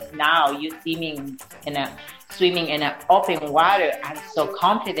now you see me swimming in an open water. I'm so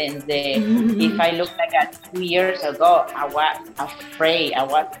confident that if I look like 2 years ago, I was afraid. I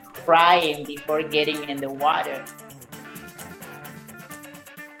was crying before getting in the water.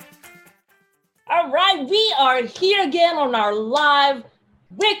 All right, we are here again on our live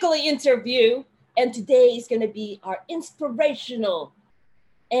weekly interview, and today is going to be our inspirational.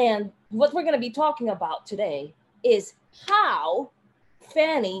 And what we're going to be talking about today is how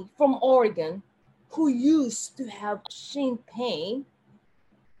Fanny from Oregon, who used to have shin pain,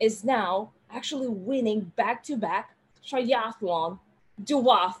 is now actually winning back-to-back triathlon,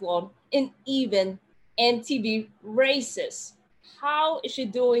 duathlon, and even MTB races. How is she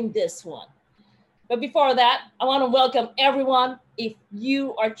doing this one? But before that, I want to welcome everyone. If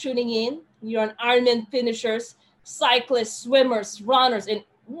you are tuning in, you're an Ironman finishers, cyclists, swimmers, runners, and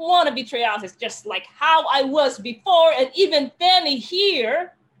wannabe triathletes, just like how I was before, and even Fanny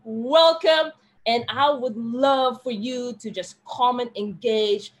here, welcome. And I would love for you to just comment,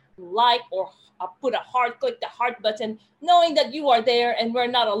 engage, like, or put a heart, click the heart button, knowing that you are there and we're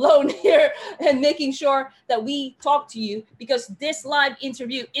not alone here, and making sure that we talk to you, because this live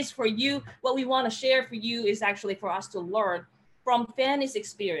interview is for you. What we want to share for you is actually for us to learn from Fanny's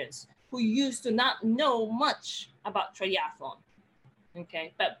experience, who used to not know much about triathlon.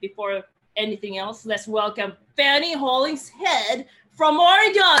 Okay, but before anything else, let's welcome Fanny Hollingshead from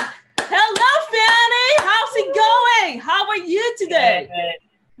Oregon. Hello, Fanny. How's it going? How are you today?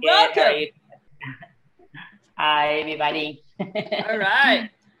 Good. Welcome. Hi, everybody. All right.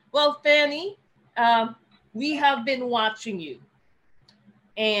 Well, Fanny, we have been watching you,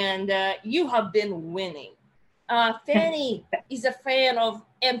 and you have been winning. Fanny is a fan of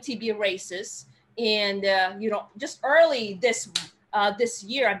MTB races, and just early this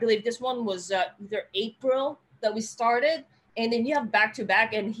year, I believe this one was either April that we started, and then you have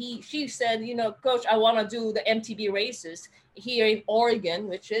back-to-back, and she said, Coach, I want to do the MTB races here in Oregon,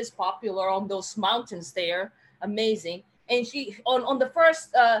 which is popular on those mountains there. Amazing. And she, on the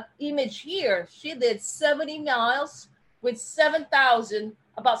first image here, she did 70 miles with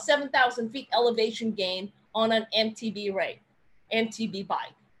about 7,000 feet elevation gain on an MTB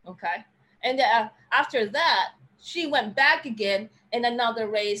bike, okay? And after that, she went back again in another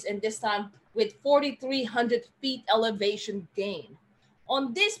race, and this time with 4,300 feet elevation gain.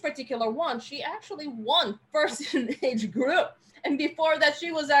 On this particular one, she actually won first in age group. And before that,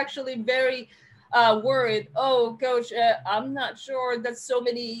 she was actually very worried. Oh, Coach, I'm not sure that's so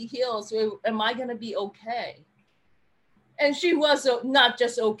many hills. Am I going to be okay? And she was not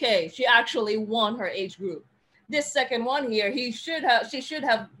just okay. She actually won her age group. This second one here, she should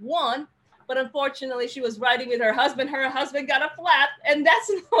have won, but unfortunately, she was riding with her husband. Her husband got a flat, and that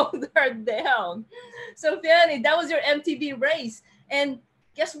slowed her down. So, Fanny, that was your MTB race. And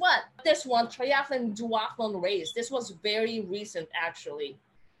guess what? This one, triathlon duathlon race, this was very recent, actually.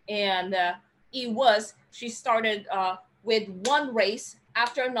 And she started with one race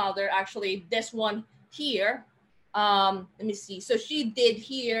after another. Actually, this one here, let me see. So she did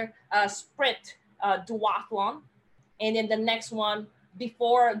here a sprint duathlon. And then the next one,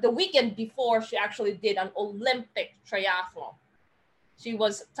 the weekend before, she actually did an Olympic triathlon. She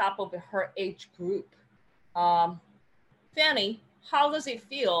was top of her age group. Fanny, how does it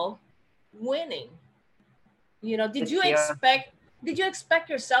feel winning? Did you expect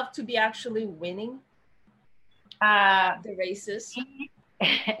yourself to be actually winning the races?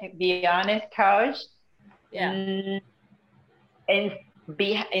 Be honest, Coach. Yeah.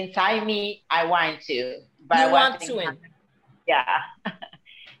 Inside me, I want to. But you want to win. Yeah.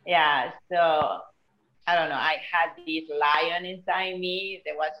 Yeah. So I don't know. I had this lion inside me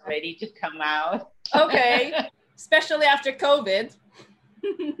that was ready to come out. Okay. Especially after COVID.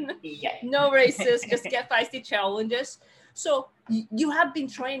 Yes. No races, just get feisty challenges. So you have been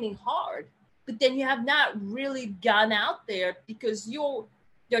training hard, but then you have not really gone out there because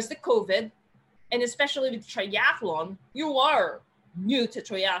there's the COVID, and especially with triathlon, you are new to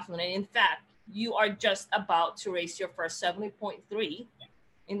triathlon. And in fact, you are just about to race your first 70.3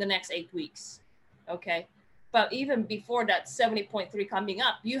 in the next 8 weeks. Okay. But even before that 70.3 coming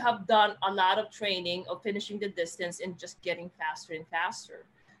up, you have done a lot of training of finishing the distance and just getting faster and faster.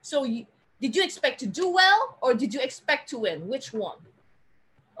 So did you expect to do well, or did you expect to win? Which one?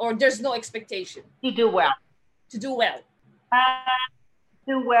 Or there's no expectation? To do well. To do well.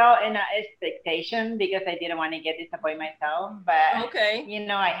 Do well in an expectation, because I didn't want to get disappointed myself. But okay.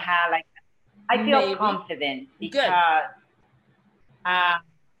 I feel confident because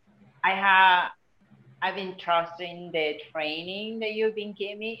I've been trusting the training that you've been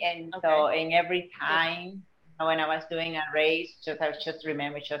giving me, and so every time when I was doing a race, I just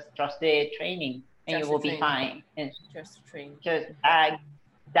remember, just trust the training and you will be fine. And just train. Just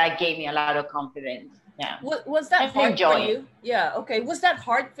that gave me a lot of confidence. Yeah. Was that hard for you? Yeah. Okay. Was that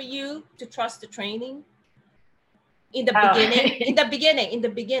hard for you to trust the training in the beginning? In the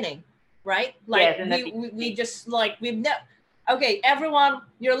beginning, right? Like yes, we just like we've never. Okay, everyone,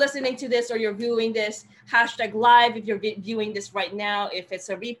 you're listening to this or you're viewing this, #live if you're viewing this right now. If it's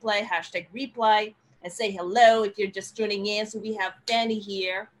a replay, #replay, and say hello if you're just tuning in. So we have Fanny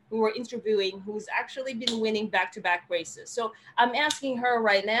here, who we're interviewing, who's actually been winning back-to-back races. So I'm asking her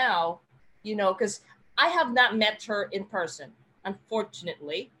right now, you know, because I have not met her in person,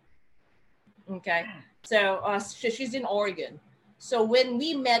 unfortunately. Okay, so she's in Oregon. So when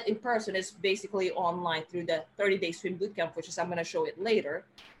we met in person, it's basically online through the 30-day swim bootcamp, which is I'm going to show it later.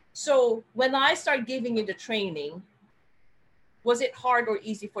 So when I start giving you the training, was it hard or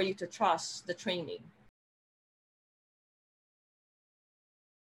easy for you to trust the training?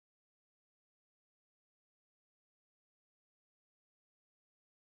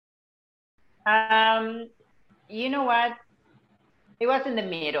 You know what? It was in the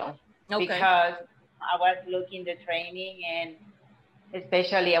middle because I was looking the training and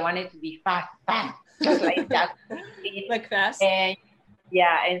especially I wanted to be fast, just like that. Like fast? And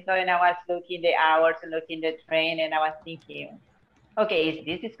yeah, and so I was looking the hours and looking the train and I was thinking, okay,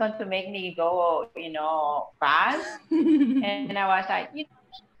 this is going to make me go, you know, fast. And I was like, you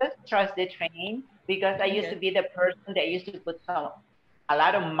know, just trust the train because I used to be the person that used to put a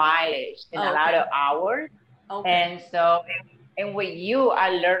lot of mileage and a lot of hours. And so, and with you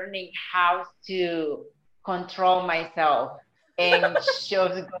are learning how to control myself and just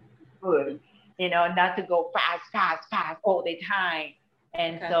go good, you know, not to go fast all the time.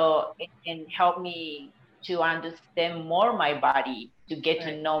 And so it can help me to understand more my body, to get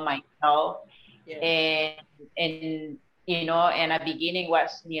to know myself. And you know, and at the beginning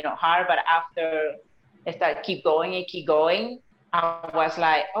was, you know, hard, but after I started keep going, I was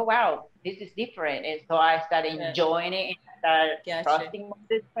like, oh wow, this is different. And so I started enjoying it and started trusting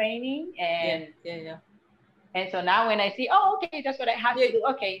the training. And and so now when I see, oh, okay, that's what I have to do.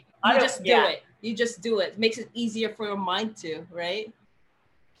 Okay. You just do it. You just do it. Makes it easier for your mind to, right?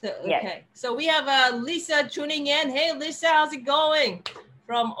 So, okay. So we have Lisa tuning in. Hey, Lisa, how's it going?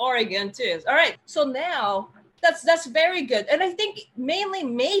 From Oregon too. All right. So now that's very good. And I think mainly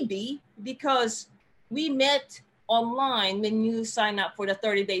maybe because we met online when you sign up for the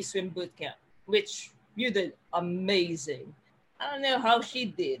 30-day swim bootcamp, which you did amazing. I don't know how she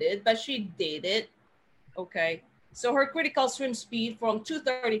did it, but she did it. Okay, so her critical swim speed from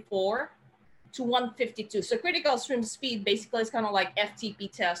 234 to 152. So critical swim speed basically is kind of like FTP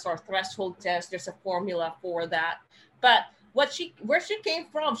test or threshold test. There's a formula for that. But where she came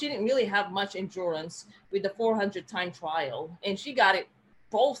from, she didn't really have much endurance with the 400 time trial, and she got it,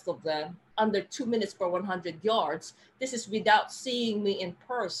 both of them, under 2 minutes per 100 yards. This is without seeing me in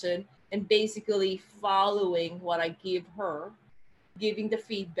person and basically following what I give her, giving the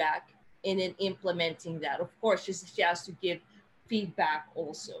feedback, and then implementing that. Of course, she has to give feedback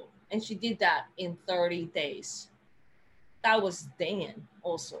also. And she did that in 30 days. That was Dan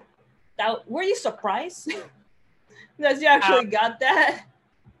also. Were you surprised that you actually got that?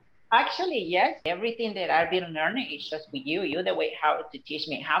 Actually, yes. Everything that I've been learning is just with you. You're the way how to teach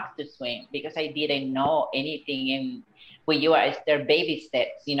me how to swim because I didn't know anything. And with you, it's their baby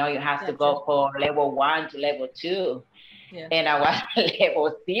steps. You know, you have to go from level 1 to level 2. Yeah. And I was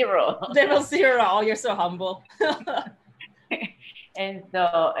level 0. Level 0. Oh, you're so humble. And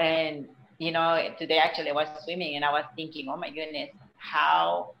so, and you know, today actually I was swimming and I was thinking, oh my goodness,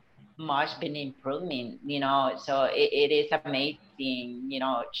 how much been improving, you know. So it is amazing, you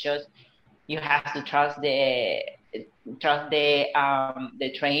know. Just you have to trust the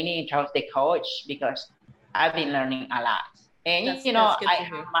training, trust the coach, because I've been learning a lot. And you know,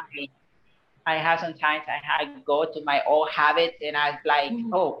 I have sometimes I go to my old habits and I like,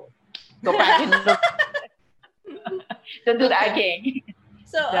 oh, go back and look. Don't do that again.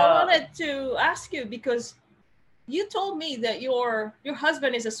 So I wanted to ask you, because you told me that your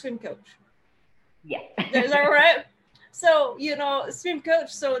husband is a swim coach. Yeah. Is that right? So, you know, swim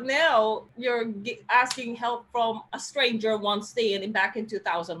coach. So now you're asking help from a stranger once day and back in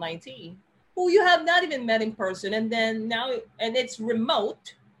 2019, who you have not even met in person. And then now, and it's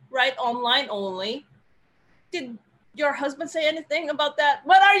remote, right? Online only. Did your husband say anything about that?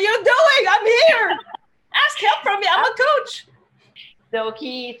 What are you doing? I'm here. Ask help from me. I'm a coach. So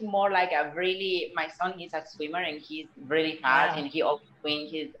he's more like my son, he's a swimmer and he's really fast and he always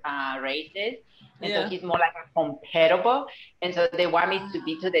wins his races. And so he's more like a compatible. And so they want me to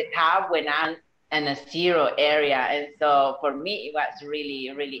be to the top when I'm in a zero area. And so for me, it was really,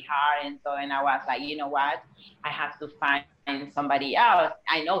 really hard. And so, and I was like, you know what? I have to find somebody else.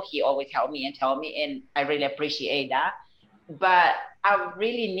 I know he always helped me and tell me, and I really appreciate that. But I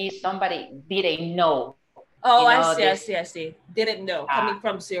really need somebody didn't know. Oh, I see. Didn't know, coming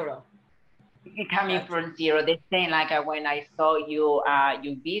from zero. Coming from zero. The same like when I saw your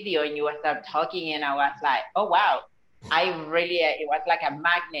video and you start talking, and I was like, oh wow, it was like a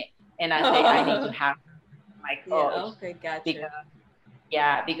magnet. And I say I need to have my coach. Yeah, okay,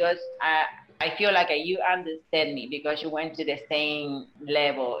 gotcha. Because I feel like you understand me because you went to the same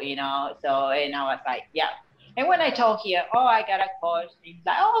level, you know. So, and I was like, yeah. And when I told here, oh, I got a coach, he's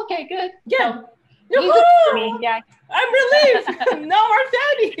like, oh, okay, good. Yeah. So, I'm relieved. No more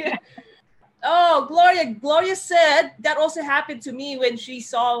Fanny. Oh, Gloria said that also happened to me when she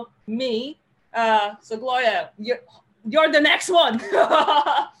saw me. So Gloria, you're the next one.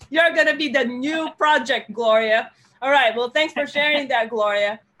 You're going to be the new project, Gloria. All right. Well, thanks for sharing that,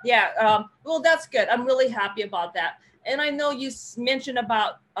 Gloria. Yeah. Well, that's good. I'm really happy about that. And I know you mentioned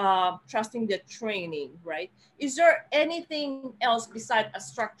about trusting the training, right? Is there anything else besides a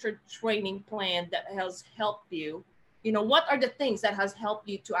structured training plan that has helped you? You know, what are the things that has helped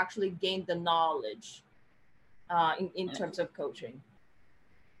you to actually gain the knowledge in terms of coaching?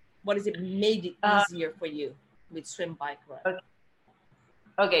 What has it made it easier for you with Swim Bike Run?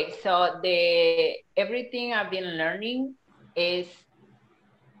 Okay, so everything I've been learning is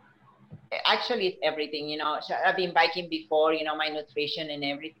actually everything, you know. So I've been biking before, you know, my nutrition and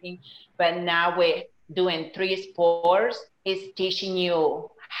everything, but now we're doing 3 sports is teaching you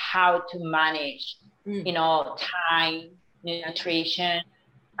how to manage, you know, time, nutrition,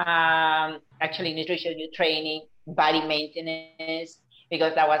 actually nutrition, training, body maintenance,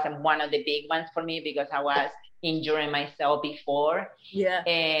 because that was one of the big ones for me because I was injuring myself before. Yeah.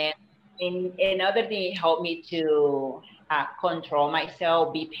 And another thing helped me to control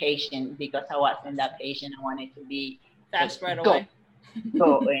myself, be patient because I wasn't that patient. I wanted to be fast right away.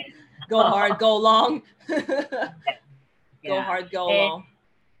 Go hard, go long. Go hard, go long.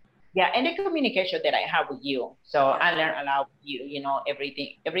 Yeah, and the communication that I have with you. So I learned a lot with you. You know,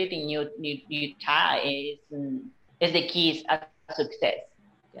 everything you tie is the keys of success.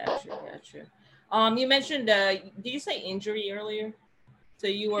 Gotcha. You mentioned, did you say injury earlier? So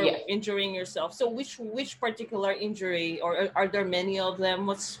you were injuring yourself. So which particular injury, or are there many of them?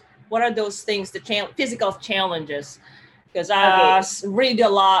 What are those things, the physical challenges? Because I read a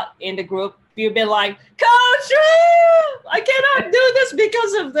lot in the group. You've been like, Coach, I cannot do this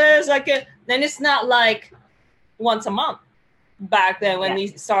because of this. I can't. Then it's not like once a month. Back then when we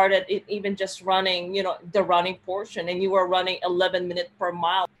started, even just running, you know, the running portion, and you were running 11 minutes per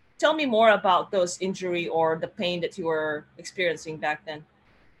mile. Tell me more about those injury or the pain that you were experiencing back then.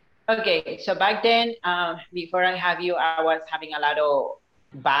 Okay, so back then, before I have you, I was having a lot of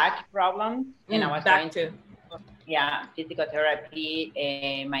back problems, and I was back too. Physical therapy,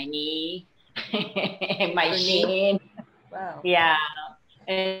 and my knee, and my shin. Wow. Yeah,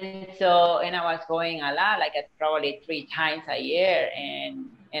 and I was going a lot, like probably 3 times a year, and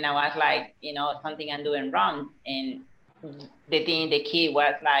I was like, you know, something I'm doing wrong, and the key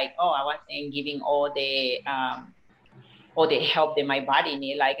was like, I wasn't giving all the help that my body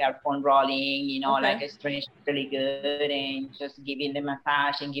need, like foam rolling, you know, like a stretch really good, and just giving the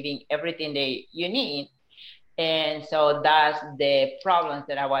massage and giving everything that you need. And so that's the problems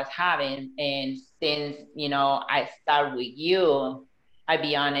that I was having. And since, you know, I start with you, I'll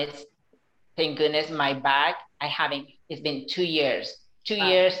be honest, thank goodness my back, it's been 2 years. 2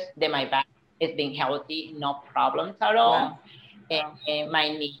 years that my back has been healthy, no problems at all. Wow. And my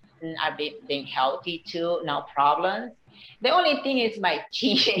knees have been healthy too, no problems. The only thing is my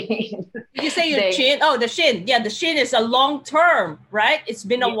chin. You say your chin? Oh, the shin. Yeah, the shin is a long term, right? It's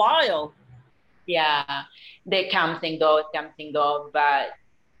been a while. Yeah, they comes and goes. But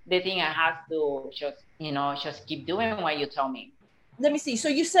the thing I have to just keep doing what you tell me. Let me see. So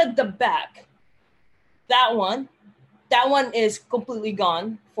you said the back. That one is completely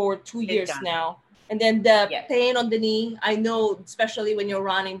gone for 2 years now. And then the pain on the knee, I know, especially when you're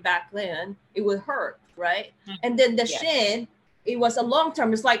running back then, it would hurt, right? Mm-hmm. And then the shin, it was a long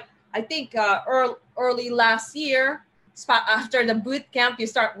term. It's like, I think early last year, after the boot camp, you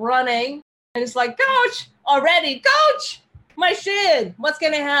start running. And it's like, Coach, my shin, what's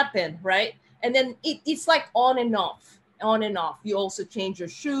going to happen, right? And then it's like on and off. You also change your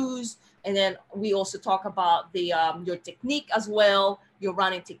shoes. And then we also talk about the your technique as well, your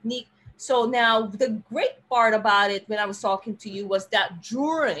running technique. So now the great part about it when I was talking to you was that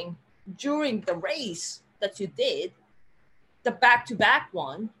during the race that you did, the back-to-back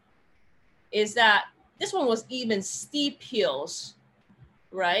one, is that this one was even steep hills,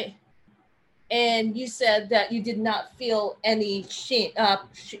 right? And you said that you did not feel any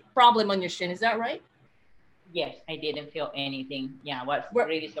problem on your shin. Is that right? Yes, I didn't feel anything. Yeah, I was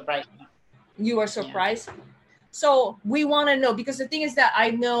really surprised. You were surprised? Yeah. So we want to know, because the thing is that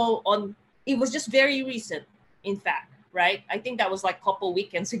I know it was just very recent, in fact, right? I think that was like a couple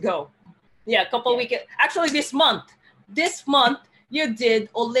weekends ago. Yeah, a couple weekends. Actually, this month you did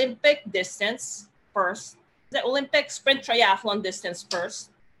Olympic distance first. The Olympic sprint triathlon distance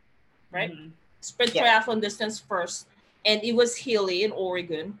first, right? Mm-hmm. Sprint triathlon distance first. And it was hilly in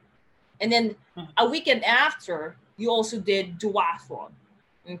Oregon. And then a weekend after, you also did duathlon.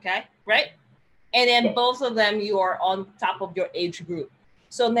 Okay, right? And then both of them, you are on top of your age group.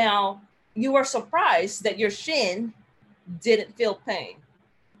 So now you were surprised that your shin didn't feel pain.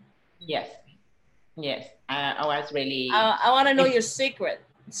 Yes. I was really... I want to know your secret.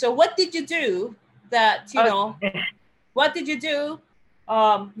 So what did you do that, what did you do?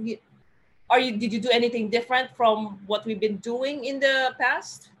 Did you do anything different from what we've been doing in the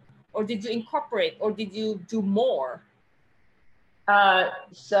past? Or did you incorporate, or did you do more?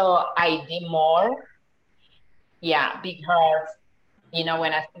 So I did more. Yeah, because when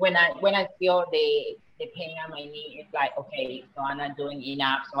I feel the pain on my knee, it's like, okay, so I'm not doing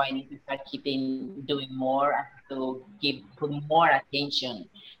enough, so I need to start doing more. I have to put more attention,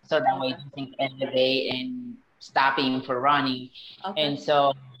 so that way I can elevate and stopping for running. Okay. And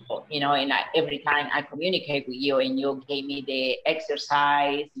so, every time I communicate with you, and you gave me the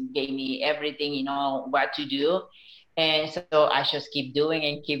exercise, you gave me everything, what to do. And so I just keep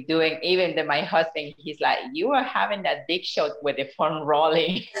doing. Even then my husband, he's like, you are having that big shot with the foam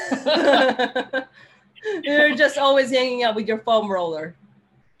rolling. You're just always hanging out with your foam roller.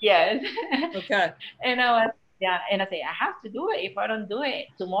 Yes. Okay. And I say, I have to do it. If I don't do it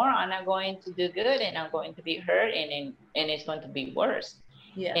tomorrow, I'm not going to do good, and I'm going to be hurt, and it's going to be worse.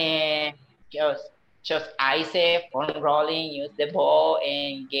 Yeah. And just ice it, foam rolling, use the ball,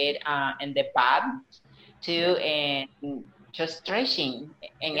 and get in the pad too, and just stretching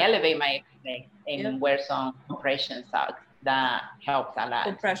and elevate my legs, and wear some compression socks. That helps a lot.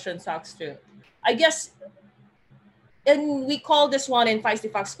 Compression socks too. I guess, and we call this one in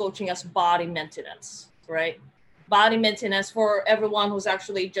Feisty Fox Coaching as body maintenance, right? Body maintenance. For everyone who's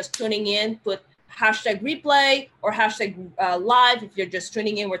actually just tuning in, put #replay or #live. If you're just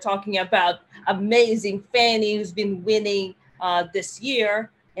tuning in, we're talking about amazing Fanny, who's been winning this year,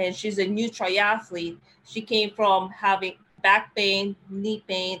 and she's a new triathlete. She came from having back pain, knee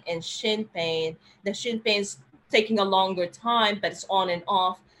pain, and shin pain. The shin pain's taking a longer time, but it's on and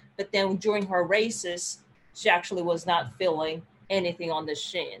off. But then during her races, she actually was not feeling anything on the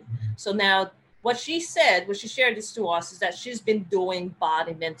shin. So now what she shared this to us, is that she's been doing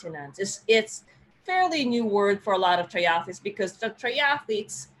body maintenance. It's fairly new word for a lot of triathletes, because the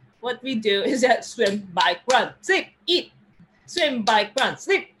triathletes, what we do is that swim, bike, run, sleep, eat. Swim, bike, run,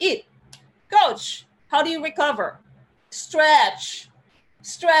 sleep, eat. Coach, how do you recover? Stretch.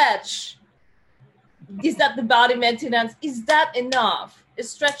 Is that the body maintenance? Is that enough? Is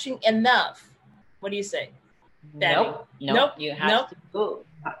stretching enough? What do you say? Nope. You have to do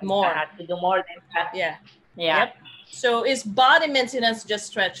more. You have to do more than that. Yeah. Yep. So is body maintenance just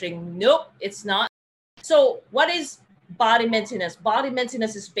stretching? Nope, it's not. So what is body maintenance? Body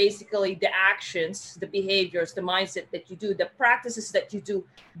maintenance is basically the actions, the behaviors, the mindset that you do, the practices that you do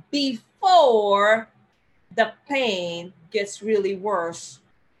before the pain gets really worse.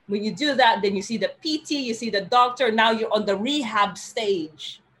 When you do that, then you see the PT, you see the doctor. Now you're on the rehab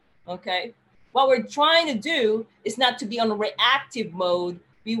stage. Okay. What we're trying to do is not to be on a reactive mode.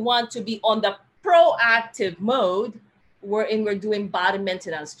 We want to be on the proactive mode, wherein we're doing body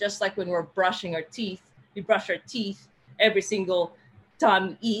maintenance. Just like when we're brushing our teeth, we brush our teeth every single time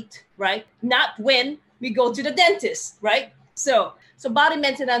we eat, right? Not when we go to the dentist, right? So body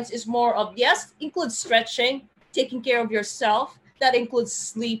maintenance is more of, yes, includes stretching, taking care of yourself. That includes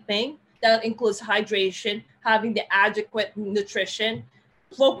sleeping. That includes hydration, having the adequate nutrition,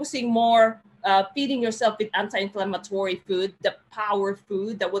 focusing more, feeding yourself with anti-inflammatory food, the power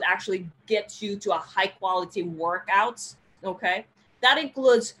food that would actually get you to a high-quality workouts, okay? That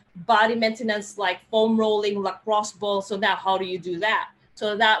includes body maintenance like foam rolling, lacrosse ball. So now how do you do that?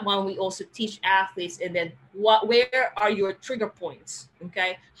 So that one we also teach athletes. And then where are your trigger points?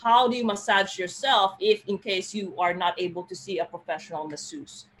 Okay. How do you massage yourself if in case you are not able to see a professional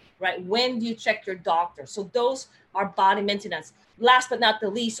masseuse, right? When do you check your doctor? So those are body maintenance. Last but not the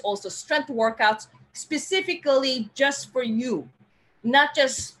least, also strength workouts specifically just for you, not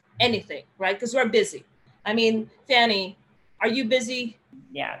just anything, right? Because we're busy. I mean, Fanny, Are you busy?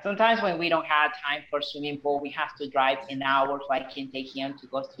 Yeah, sometimes when we don't have time for swimming pool, we have to drive an hour so I can take him to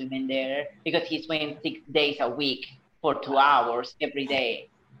go swimming there because he swims 6 days a week for 2 hours every day.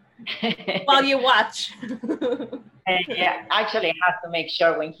 While you watch. And yeah, actually, I have to make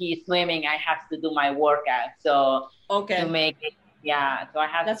sure when he's swimming, I have to do my workout. So to make it, so I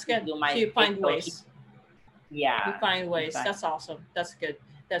have That's to good. do my. So you find ways. Yeah. You find ways. Exactly. That's awesome. That's good.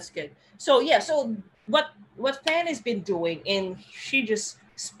 That's good. So yeah. So what Fanny's been doing, and she just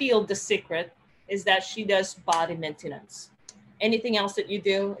spilled the secret, is that she does body maintenance. Anything else that you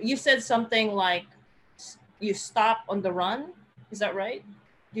do? You said something like you stop on the run. Is that right?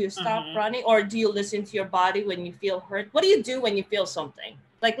 Do you stop running, or do you listen to your body when you feel hurt? What do you do when you feel something?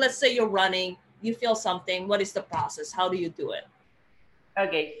 Like, let's say you're running, you feel something. What is the process? How do you do it?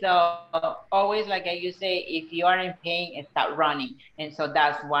 Okay, so always, like I used to say, if you are in pain, stop running. And so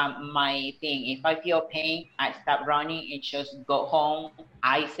that's one my thing. If I feel pain, I stop running and just go home,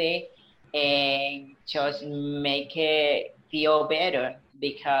 ice it, and just make it feel better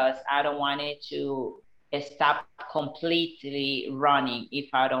because I don't want it to stop completely running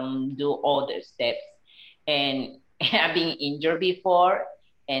if I don't do all the steps. And I've been injured before,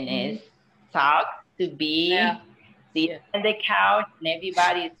 and it sucks to be sitting on the couch and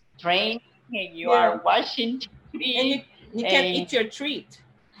everybody's training and you are watching TV. And you can't eat your treat.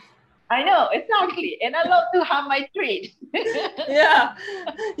 I know, exactly. And I love to have my treat. Yeah,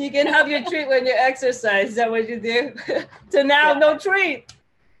 you can have your treat when you exercise. Is that what you do? So now, no treat.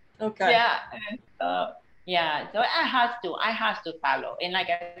 Okay. Yeah. So I have to follow. And like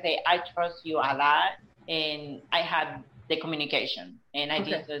I say, I trust you a lot, and I have the communication. And I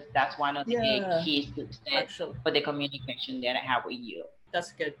think that's one of the keys to success for the communication that I have with you.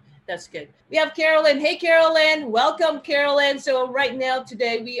 That's good. That's good. We have Carolyn. Hey, Carolyn. Welcome, Carolyn. So right now,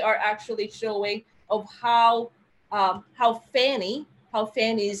 today, we are actually showing of how Fanny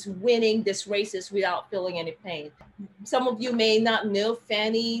is winning these races without feeling any pain. Some of you may not know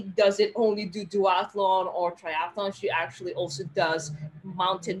Fanny doesn't only do duathlon or triathlon. She actually also does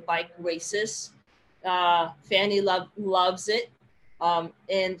mountain bike races. Fanny loves it.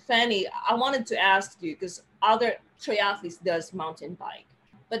 And Fanny, I wanted to ask you, because other triathletes does mountain bike,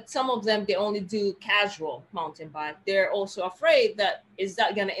 but some of them, they only do casual mountain bike. They're also afraid that, is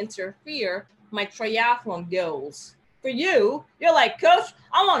that going to interfere my triathlon goals? For you, you're like, Coach,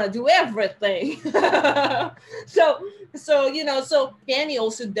 I want to do everything. So Fanny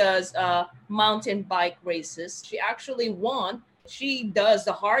also does mountain bike races. She actually won. She does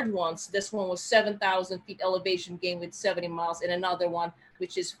the hard ones. This one was 7,000 feet elevation gain with 70 miles, and another one,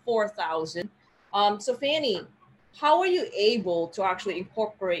 which is 4,000. So Fanny, how are you able to actually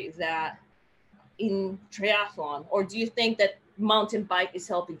incorporate that in triathlon? Or do you think that mountain bike is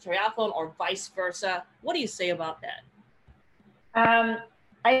helping triathlon, or vice versa? What do you say about that?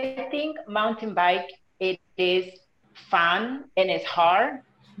 I think mountain bike, it is fun and it's hard.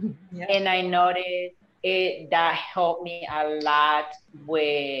 And I noticed that helped me a lot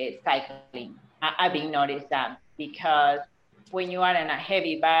with cycling. I've been noticed that, because when you are on a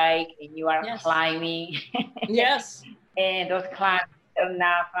heavy bike and you are climbing, and those climbs are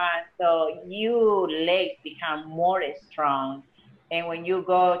not fun, so your legs become more strong. And when you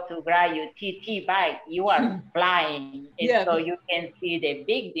go to grab your TT bike, you are flying, and so you can see the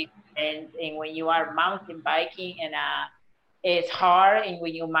big difference. And when you are mountain biking, and it's hard, and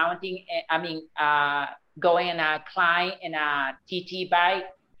when you're mounting, going in a climb in a TT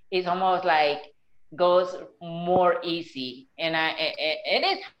bike, it's almost like goes more easy. And it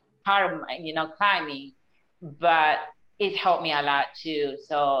is hard, climbing, but it helped me a lot too.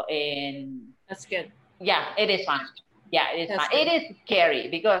 So, that's good. Yeah, it is fun. Yeah, it is fun. It is scary,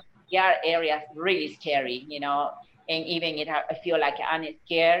 because there are areas really scary, and even if I feel like I'm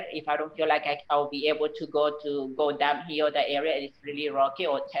scared, if I don't feel like I'll be able to go downhill, the area is really rocky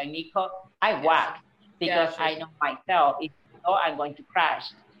or technical, I walk, because I know myself, if I'm going to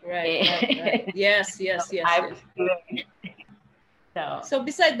crash. Right. Yes. So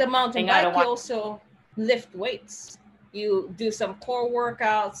besides the mountain bike, you also lift weights. You do some core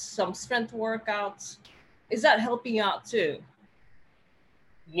workouts, some strength workouts. Is that helping you out too?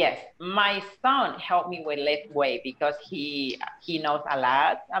 Yes, my son helped me with lift weight, because he knows a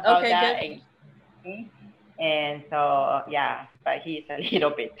lot about that. And so, but he's a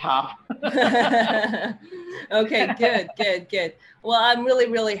little bit tough. Okay, good. Well, I'm really,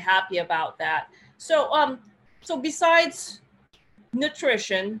 really happy about that. So, so besides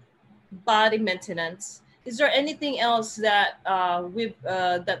nutrition, body maintenance, is there anything else that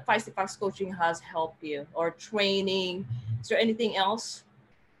that Feisty Fox Coaching has helped you, or training? Is there anything else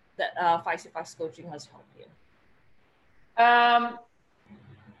that Feisty Fox Coaching has helped you? Um,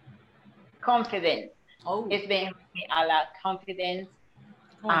 confidence. Oh, It's been helping me a lot. Confidence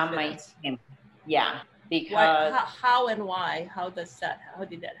on my confidence. swim. Yeah, Why? because How and why? How did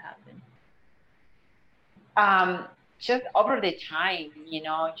that happen? um, just over the time,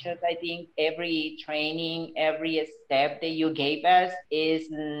 just I think every training, every step that you gave us is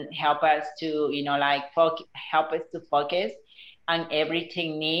help us to, like help us to focus on every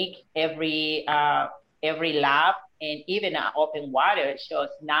technique, every lap, and even open water. So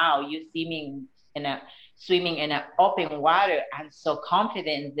now you see me in a swimming in an open water. I'm so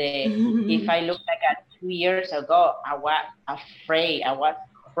confident that if I look like 2 years ago, I was afraid. I was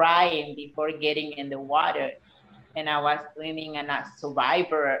crying before getting in the water, and I was swimming in a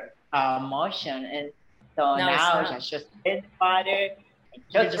survivor motion. And so Now it's now I not. just in the water, and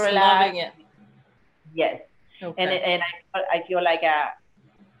You're just just relax. loving it. Yes, Okay. and I feel like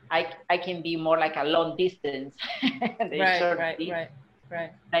I can be more like a long distance than short distance.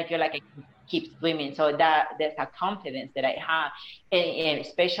 Right. I feel like I can keep swimming. So there's a confidence that I have, and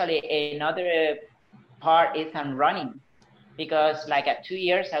especially another part is on running. Because like 2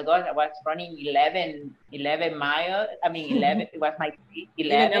 years ago, I was running 11 miles. I mean, 11, it was my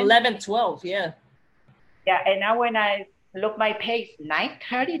 11. Even 11, 12, yeah. Yeah, and now when I look my pace,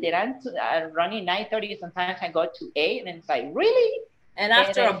 9:30, then I'm running 9:30. Sometimes I go to 8, and it's like, really? And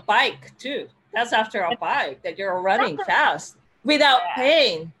after a bike too. That's after a bike that you're running fast without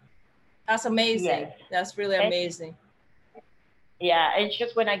pain. That's amazing. Yes. That's really amazing. Yeah, and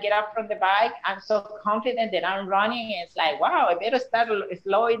just when I get up from the bike, I'm so confident that I'm running. It's like, wow, I better start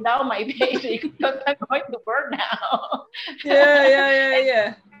slowing down my pace because I'm going to burn now.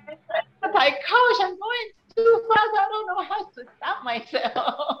 Yeah. It's like, coach, I'm going too fast. I don't know how to stop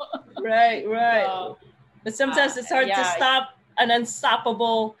myself. Right. So, but sometimes it's hard to stop an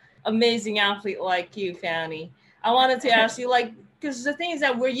unstoppable, amazing athlete like you, Fanny. I wanted to ask you, like, because the thing is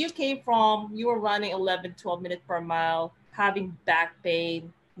that where you came from, you were running 11, 12 minutes per mile, having back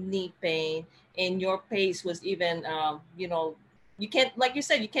pain, knee pain, and your pace was even, you can't, like you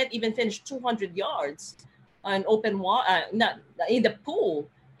said, you can't even finish 200 yards on open water, not in the pool.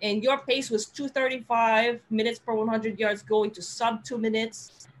 And your pace was 235 minutes per 100 yards, going to sub 2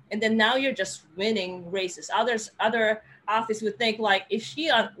 minutes. And then now you're just winning races. Other athletes would think like, has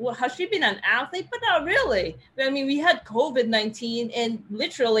she been an athlete? But not really. I mean, we had COVID-19 and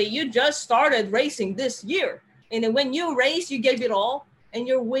literally you just started racing this year. And then when you race, you gave it all and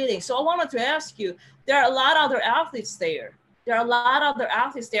you're winning. So I wanted to ask you, there are a lot of other athletes there.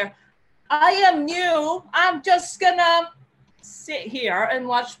 I am new. I'm just gonna sit here and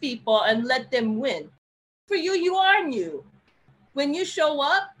watch people and let them win. For you, you are new. When you show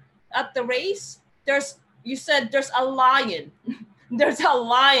up at the race, you said there's a lion. There's a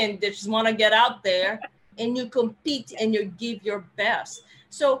lion that just want to get out there and you compete and you give your best.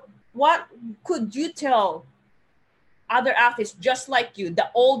 So what could you tell other athletes just like you,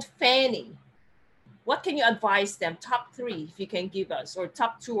 the old Fanny? What can you advise them? Top 3, if you can give us, or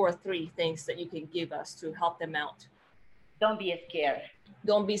top 2 or 3 things that you can give us to help them out. Don't be scared.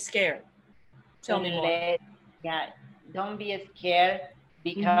 Don't be scared. Tell me more. Don't be scared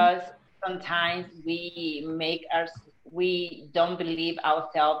because sometimes we don't believe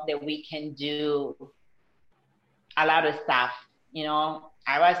ourselves that we can do a lot of stuff.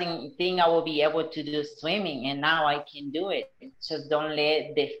 I wasn't think I will be able to do swimming, and now I can do it. Just don't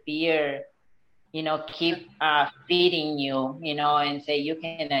let the fear, keep feeding you, and say you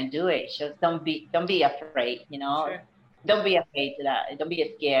cannot do it. Just don't be afraid, Sure. Don't be afraid to that. Don't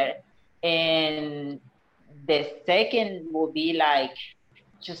be scared. And the second will be like,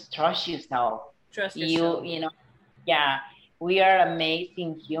 just trust yourself. Trust yourself. We are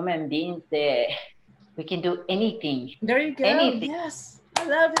amazing human beings that we can do anything. There you go. Anything. Yes, I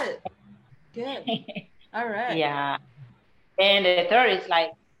love it. Good. All right. Yeah. And the third is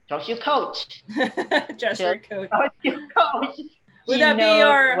like, trust your coach. Trust your coach. Trust your coach. Would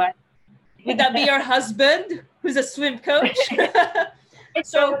that be your husband, who's a swim coach?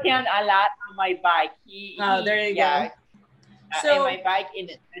 So he can a lot on my bike. There you go. So my bike in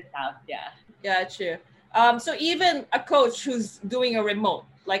the house, Gotcha. So even a coach who's doing a remote,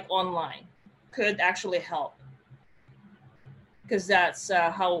 like online, could actually help, because that's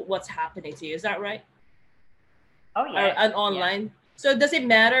what's happening to you. Is that right? Oh yeah. And online. Yeah. So does it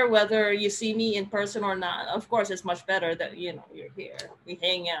matter whether you see me in person or not? Of course, it's much better that you're here. We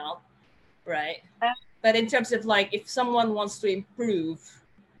hang out, right? But in terms of like, if someone wants to improve,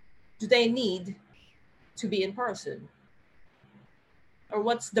 do they need to be in person? Or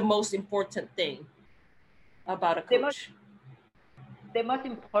what's the most important thing about a coach? The most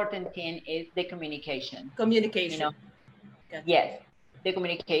important thing is the communication. Communication. Gotcha. Yes, the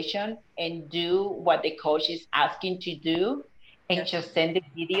communication and do what the coach is asking to do, and Gotcha. just send the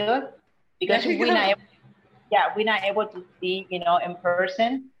videos, because There you we're go. we're not able to see, in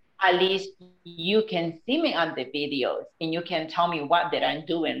person. At least you can see me on the videos and you can tell me what that I'm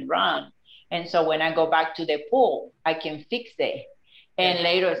doing wrong. And so when I go back to the pool, I can fix it and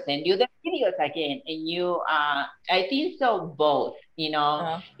later send you the videos again. And I think so both,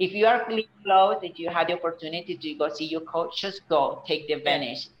 if you are really close, if you have the opportunity to go see your coach, just go take the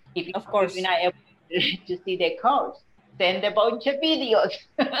advantage. Of course. If you're not able to see the coach, send a bunch of videos.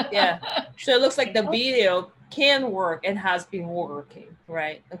 Yeah. So it looks like the video can work and has been working,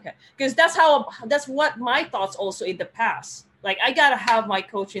 right? Okay. Because that's what my thoughts also in the past. Like, I gotta have my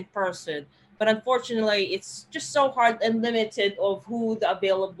coach in person, but unfortunately it's just so hard and limited of who the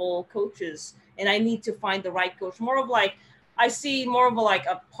available coaches, and I need to find the right coach. More of like, I see more of like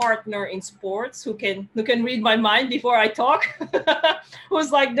a partner in sports who can read my mind before I talk.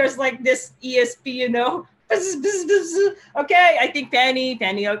 Who's like, there's like this ESP, okay, I think Fanny,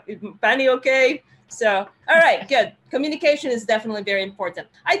 okay. So, all right, good. Communication is definitely very important.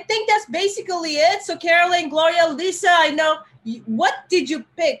 I think that's basically it. So, Carolyn, Gloria, Lisa, I know, what did you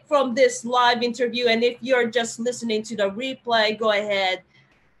pick from this live interview? And if you're just listening to the replay, go ahead,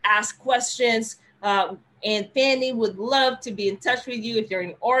 ask questions. And Fanny would love to be in touch with you if you're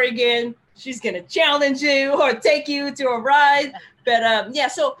in Oregon. She's going to challenge you or take you to a ride. But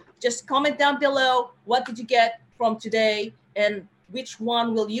so just comment down below. What did you get from today? And which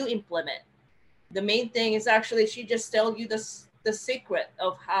one will you implement? The main thing is actually she just tell you the secret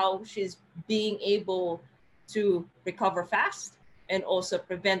of how she's being able to recover fast and also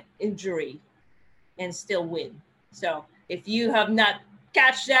prevent injury and still win. So if you have not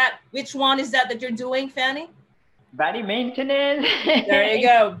catch that, which one is that you're doing, Fanny? Body maintenance. There you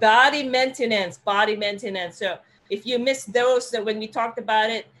go. Body maintenance. So if you missed those, that when we talked about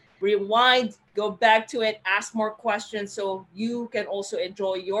it, rewind, go back to it, ask more questions so you can also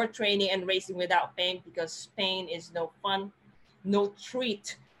enjoy your training and racing without pain, because pain is no fun, no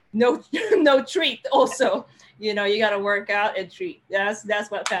treat, no treat also. You got to work out and treat. That's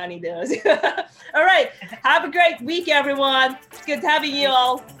what Fanny does. All right. Have a great week, everyone. It's good having you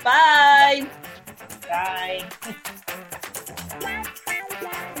all. Bye. Bye.